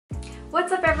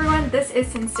What's up everyone? This is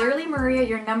Sincerely Maria,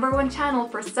 your #1 channel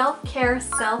for self-care,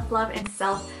 self-love, and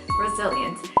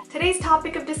self-resilience. Today's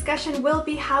topic of discussion will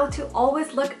be how to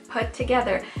always look put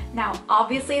together. Now,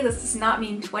 obviously this does not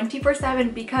mean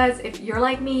 24/7 because if you're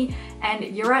like me and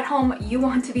you're at home, you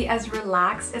want to be as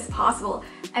relaxed as possible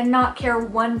and not care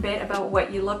one bit about what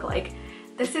you look like.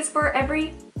 This is for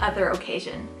every other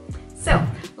occasion. So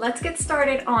let's get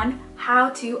started on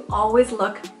how to always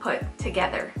look put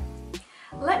together.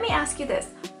 Let me ask you this,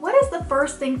 what is the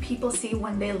first thing people see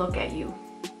when they look at you?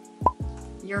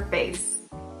 Your face.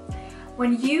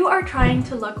 When you are trying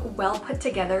to look well put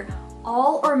together,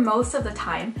 all or most of the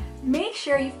time, make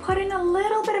sure you've put in a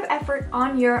little bit of effort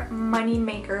on your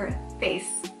moneymaker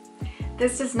face.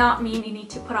 This does not mean you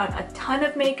need to put on a ton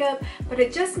of makeup, but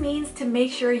it just means to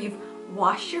make sure you've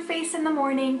washed your face in the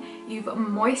morning, you've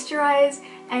moisturized,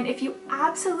 and if you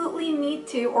absolutely need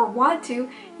to or want to,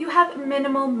 you have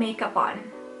minimal makeup on.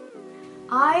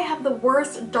 I have the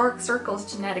worst dark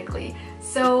circles genetically,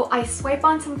 so I swipe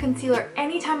on some concealer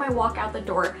anytime I walk out the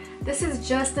door. This is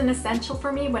just an essential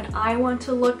for me when I want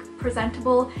to look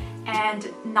presentable and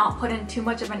not put in too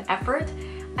much of an effort.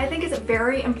 I think it's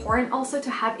very important also to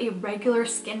have a regular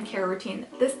skincare routine.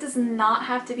 This does not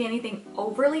have to be anything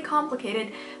overly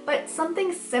complicated, but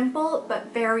something simple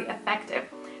but very effective.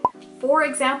 For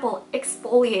example,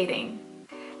 exfoliating.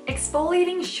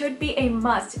 Exfoliating should be a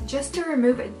must just to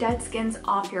remove dead skins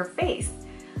off your face.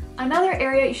 Another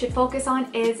area you should focus on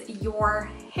is your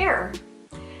hair.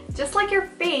 Just like your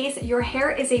face, your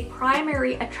hair is a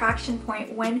primary attraction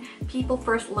point when people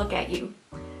first look at you.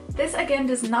 This again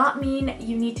does not mean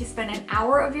you need to spend an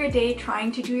hour of your day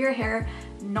trying to do your hair.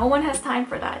 No one has time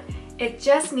for that. It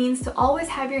just means to always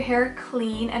have your hair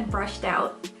clean and brushed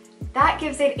out. That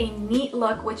gives it a neat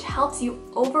look, which helps you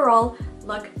overall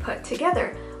look put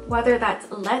together. Whether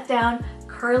that's let down,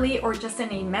 curly, or just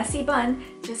in a messy bun,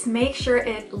 just make sure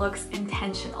it looks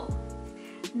intentional.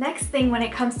 Next thing when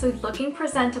it comes to looking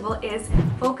presentable is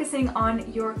focusing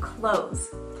on your clothes.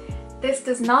 This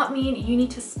does not mean you need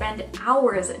to spend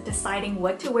hours deciding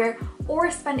what to wear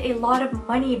or spend a lot of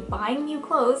money buying new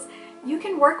clothes. You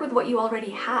can work with what you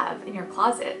already have in your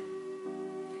closet.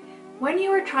 When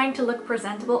you are trying to look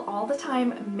presentable all the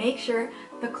time, make sure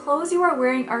the clothes you are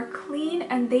wearing are clean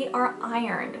and they are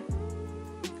ironed.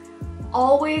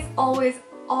 Always, always,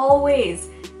 always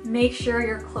make sure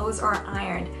your clothes are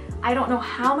ironed. I don't know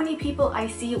how many people I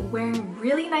see wearing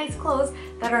really nice clothes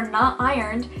that are not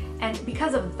ironed, and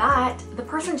because of that, the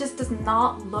person just does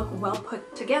not look well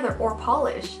put together or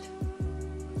polished.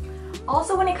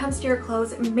 Also, when it comes to your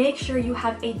clothes, make sure you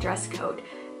have a dress code.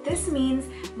 This means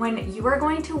when you are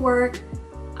going to work,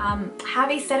 have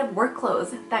a set of work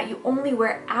clothes that you only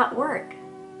wear at work.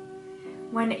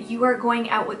 When you are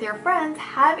going out with your friends,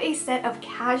 have a set of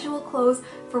casual clothes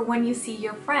for when you see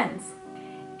your friends.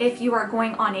 If you are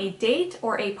going on a date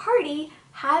or a party,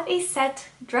 have a set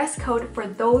dress code for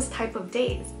those type of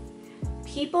days.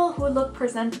 People who look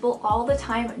presentable all the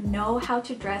time know how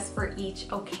to dress for each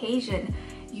occasion.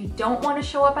 You don't want to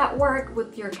show up at work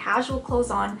with your casual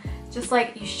clothes on, just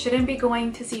like you shouldn't be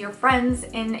going to see your friends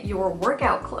in your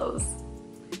workout clothes.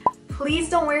 Please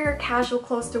don't wear your casual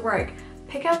clothes to work.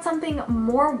 Pick out something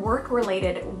more work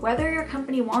related, whether your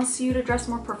company wants you to dress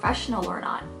more professional or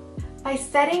not. By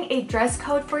setting a dress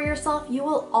code for yourself, you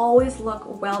will always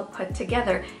look well put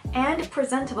together and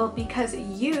presentable because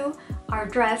you are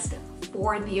dressed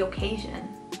for the occasion.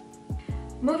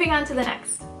 Moving on to the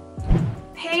next.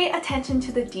 Pay attention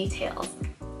to the details.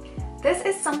 This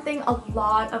is something a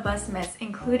lot of us miss,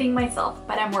 including myself,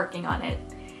 but I'm working on it.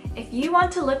 If you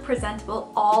want to look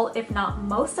presentable all, if not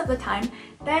most of the time,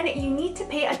 then you need to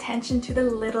pay attention to the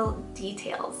little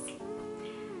details.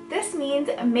 This means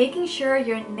making sure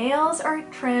your nails are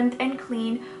trimmed and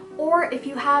clean, or if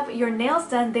you have your nails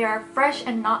done, they are fresh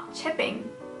and not chipping.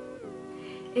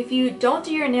 If you don't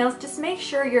do your nails, just make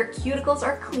sure your cuticles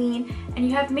are clean and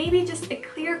you have maybe just a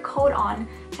clear coat on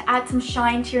to add some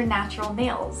shine to your natural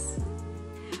nails.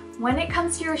 When it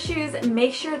comes to your shoes,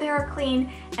 make sure they are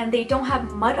clean and they don't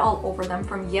have mud all over them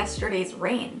from yesterday's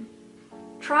rain.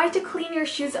 Try to clean your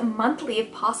shoes monthly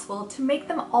if possible to make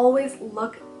them always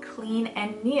look clean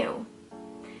and new.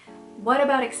 What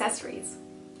about accessories?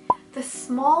 The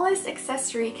smallest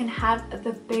accessory can have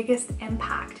the biggest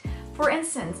impact. For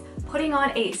instance, putting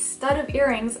on a stud of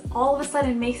earrings all of a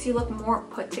sudden makes you look more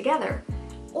put together.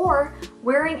 Or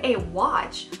wearing a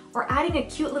watch or adding a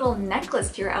cute little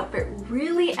necklace to your outfit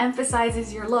really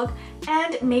emphasizes your look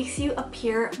and makes you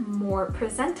appear more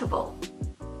presentable.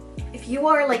 If you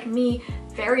are like me,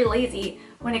 very lazy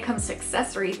when it comes to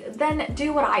accessories, then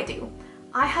do what I do.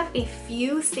 I have a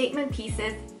few statement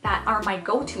pieces that are my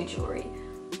go-to jewelry.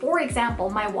 For example,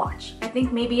 my watch. I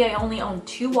think maybe I only own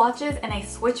 2 watches and I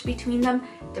switch between them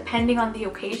depending on the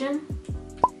occasion.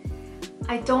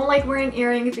 I don't like wearing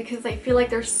earrings because I feel like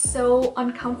they're so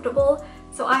uncomfortable.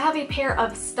 So I have a pair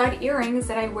of stud earrings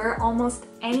that I wear almost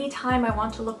any time I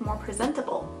want to look more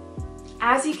presentable.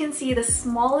 As you can see, the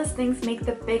smallest things make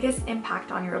the biggest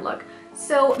impact on your look.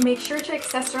 So make sure to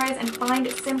accessorize and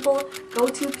find simple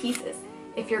go-to pieces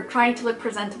if you're trying to look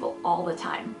presentable all the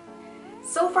time.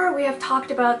 So far we have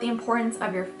talked about the importance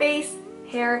of your face,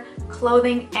 hair,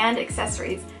 clothing, and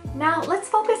accessories. Now let's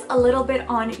focus a little bit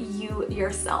on you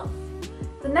yourself.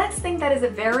 The next thing that is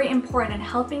very important in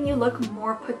helping you look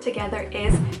more put together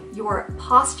is your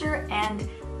posture and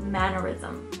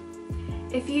mannerism.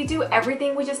 If you do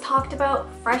everything we just talked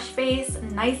about, fresh face,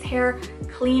 nice hair,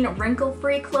 clean,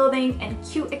 wrinkle-free clothing, and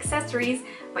cute accessories,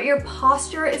 but your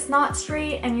posture is not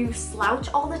straight and you slouch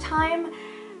all the time,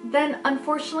 then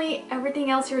unfortunately everything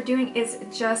else you're doing is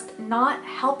just not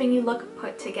helping you look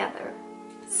put together.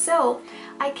 So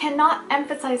I cannot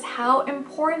emphasize how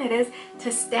important it is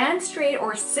to stand straight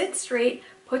or sit straight,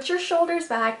 put your shoulders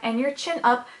back and your chin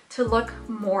up to look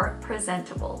more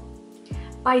presentable.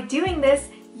 By doing this,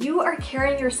 you are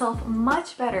carrying yourself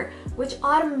much better, which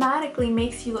automatically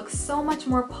makes you look so much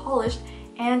more polished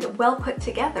and well put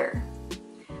together.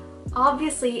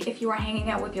 Obviously, if you are hanging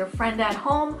out with your friend at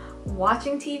home,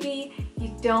 watching TV,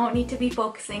 you don't need to be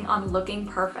focusing on looking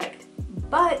perfect.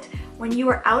 But when you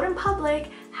are out in public,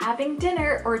 having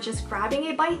dinner, or just grabbing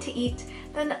a bite to eat,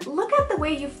 then look at the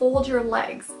way you fold your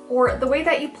legs or the way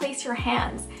that you place your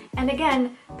hands. And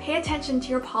again, pay attention to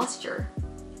your posture.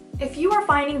 If you are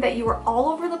finding that you are all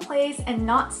over the place and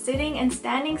not sitting and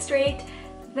standing straight,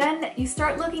 then you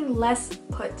start looking less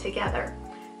put together.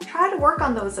 Try to work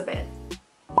on those a bit.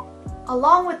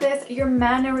 Along with this, your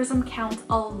mannerism counts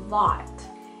a lot.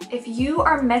 If you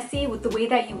are messy with the way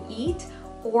that you eat,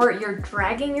 or you're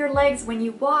dragging your legs when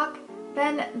you walk,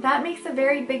 then that makes a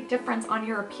very big difference on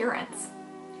your appearance.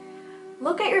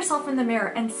 Look at yourself in the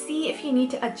mirror and see if you need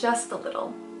to adjust a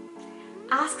little.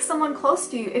 Ask someone close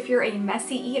to you if you're a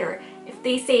messy eater. If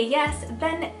they say yes,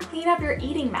 then clean up your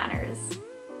eating manners.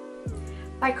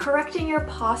 By correcting your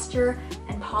posture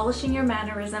and polishing your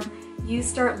mannerism, you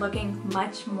start looking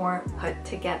much more put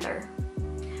together.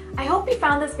 I hope you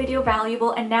found this video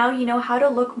valuable and now you know how to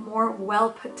look more well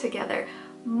put together,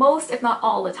 most if not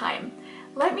all the time.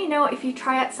 Let me know if you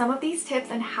try out some of these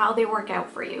tips and how they work out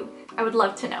for you. I would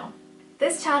love to know.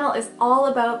 This channel is all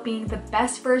about being the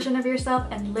best version of yourself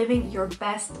and living your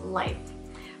best life.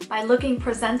 By looking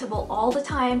presentable all the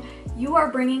time, you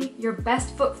are bringing your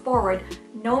best foot forward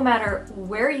no matter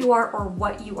where you are or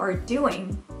what you are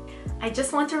doing. I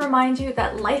just want to remind you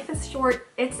that life is short,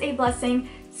 it's a blessing,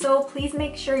 so please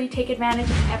make sure you take advantage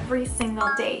every single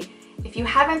day. If you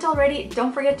haven't already,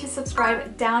 don't forget to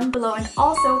subscribe down below, and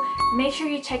also make sure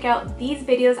you check out these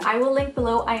videos I will link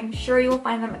below. I'm sure you will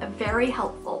find them very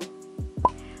helpful.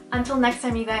 Until next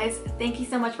time, you guys, thank you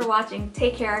so much for watching.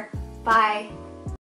 Take care. Bye.